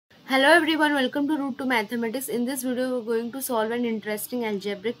Hello everyone, welcome to Root to Mathematics. In this video, we're going to solve an interesting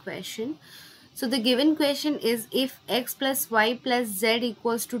algebraic question. So the given question is if x plus y plus z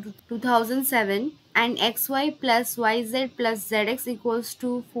equals to 2007 and xy plus yz plus zx equals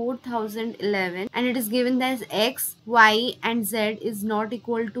to 4011 and it is given that x, y and z is not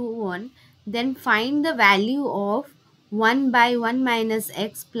equal to 1, then find the value of 1 by 1 minus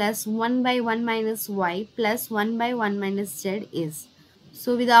x plus 1 by 1 minus y plus 1 by 1 minus z is.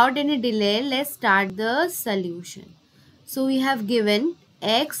 So without any delay, let's start the solution. So we have given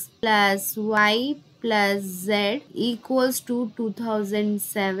x plus y plus z equals to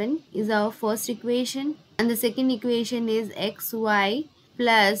 2007 is our first equation, and the second equation is xy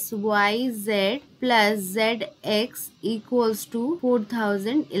plus yz plus zx equals to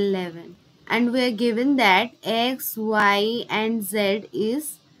 4011, and we are given that x, y and z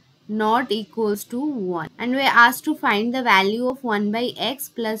is not equals to 1, and we are asked to find the value of 1 by x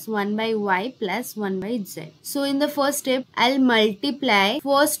plus 1 by y plus 1 by z. So in the first step, I'll multiply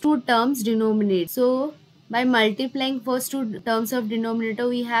first two terms denominator. So by multiplying first two terms of denominator,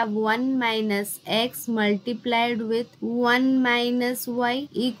 we have 1 minus x multiplied with 1 minus y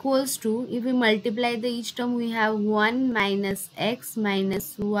equals to, if we multiply the each term, we have 1 minus x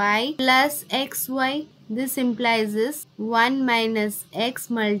minus y plus xy. This implies 1 minus x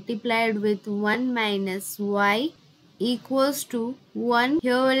multiplied with 1 minus y equals to 1.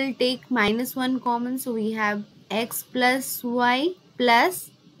 Here we will take minus 1 common, so we have x plus y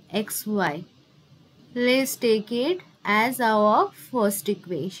plus xy. Let's take it as our first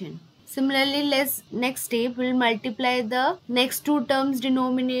equation. Similarly, next step we'll multiply the next two terms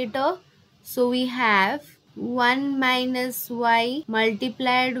denominator. So we have 1 minus y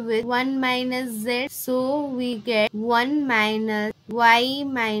multiplied with 1 minus z. So we get 1 minus y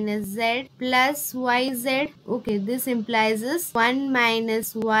minus z plus yz. Okay, this implies 1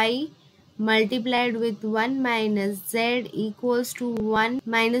 minus y multiplied with 1 minus z equals to 1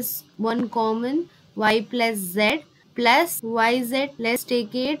 minus 1 common, y plus z plus yz. Let's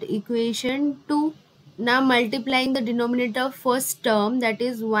take it equation 2. Now multiplying the denominator first term, that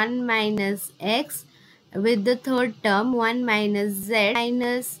is 1 minus x, with the third term 1 minus z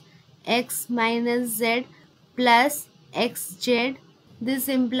minus x minus z plus xz. This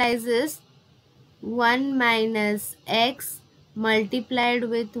implies 1 minus x multiplied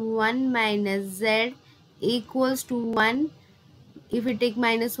with 1 minus z equals to 1. If we take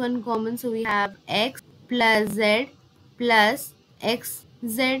minus 1 common, so we have x plus z plus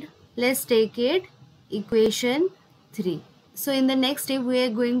xz. Let's take it equation 3. So in the next step, we are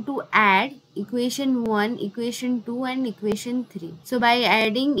going to add equation 1, equation 2 and equation 3. So by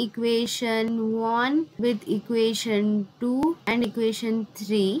adding equation 1 with equation 2 and equation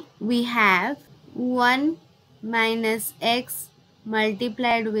 3, we have 1 minus x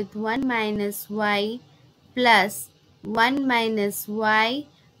multiplied with 1 minus y plus 1 minus y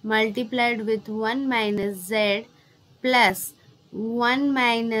multiplied with 1 minus z plus 1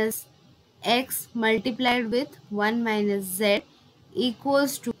 minus x multiplied with 1 minus z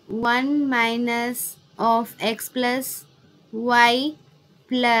equals to 1 minus of x plus y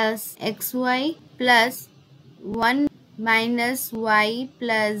plus xy plus 1 minus y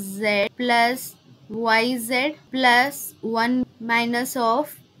plus z plus yz plus 1 minus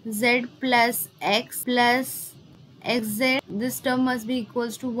of z plus x plus xz. This term must be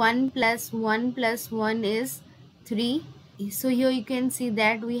equals to 1 plus 1 plus 1 is 3. So here you can see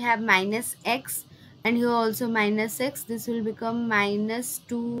that we have minus x and here also minus x. This will become minus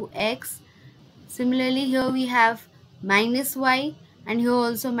 2x. Similarly, here we have minus y and here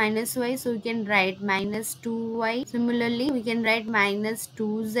also minus y. So we can write minus 2y. Similarly, we can write minus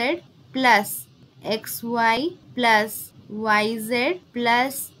 2z plus xy plus yz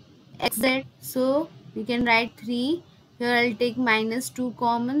plus xz. So we can write 3. Here I'll take minus 2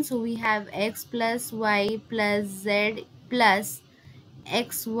 common. So we have x plus y plus z plus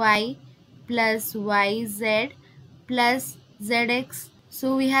xy plus yz plus zx.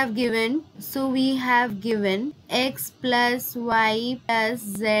 So we have given x plus y plus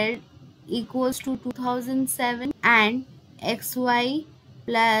z equals to 2007 and xy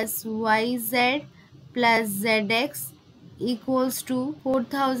plus yz plus zx equals to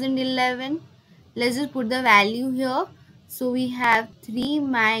 4011. Let's just put the value here. So we have 3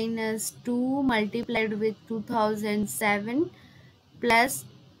 minus 2 multiplied with 2007 plus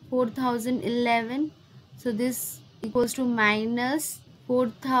 4011. So this equals to minus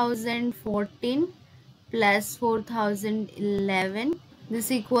 4014 plus 4011.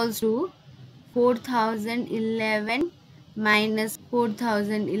 This equals to 4011 minus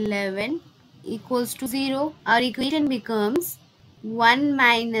 4011 equals to 0. Our equation becomes 1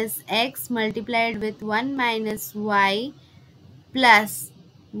 minus x multiplied with 1 minus y plus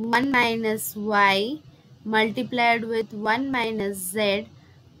 1 minus y multiplied with 1 minus z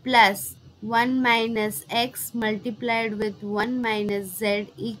plus 1 minus x multiplied with 1 minus z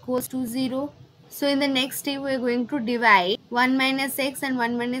equals to 0. So in the next step, we are going to divide 1 minus x and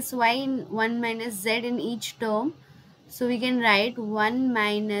 1 minus y in 1 minus z in each term. So we can write 1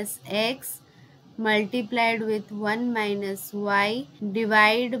 minus x multiplied with 1 minus y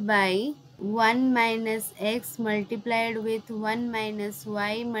divided by 1 minus x multiplied with 1 minus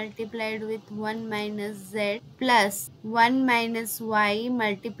y multiplied with 1 minus z plus 1 minus y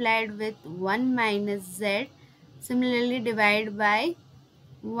multiplied with 1 minus z. Similarly, divide by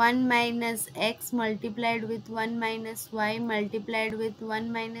 1 minus x multiplied with 1 minus y multiplied with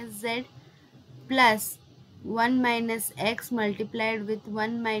 1 minus z plus 1 minus x multiplied with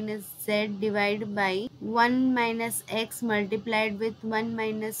 1 minus z divided by 1 minus x multiplied with 1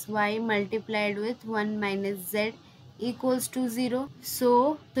 minus y multiplied with 1 minus z equals to 0.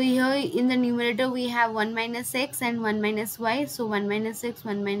 So here in the numerator we have 1 minus x and 1 minus y. So 1 minus x,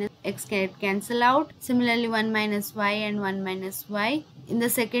 1 minus x get cancel out. Similarly 1 minus y and 1 minus y. In the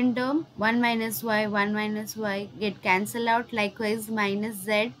second term 1 minus y, 1 minus y get cancel out. Likewise minus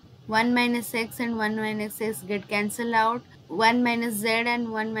z. 1 minus x and 1 minus x get cancel out. 1 minus z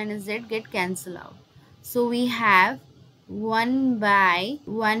and 1 minus z get cancel out. So we have 1 by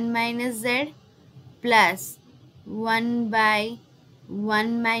 1 minus z plus 1 by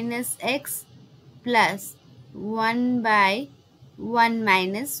 1 minus x plus 1 by 1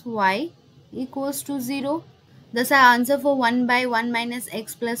 minus y equals to 0. Thus our answer for 1 by 1 minus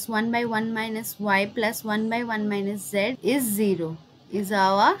x plus 1 by 1 minus y plus 1 by 1 minus z is 0 is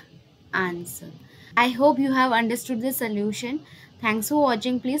our answer. I hope you have understood the solution. Thanks for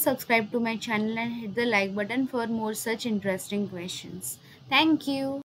watching. Please subscribe to my channel and hit the like button for more such interesting questions. Thank you.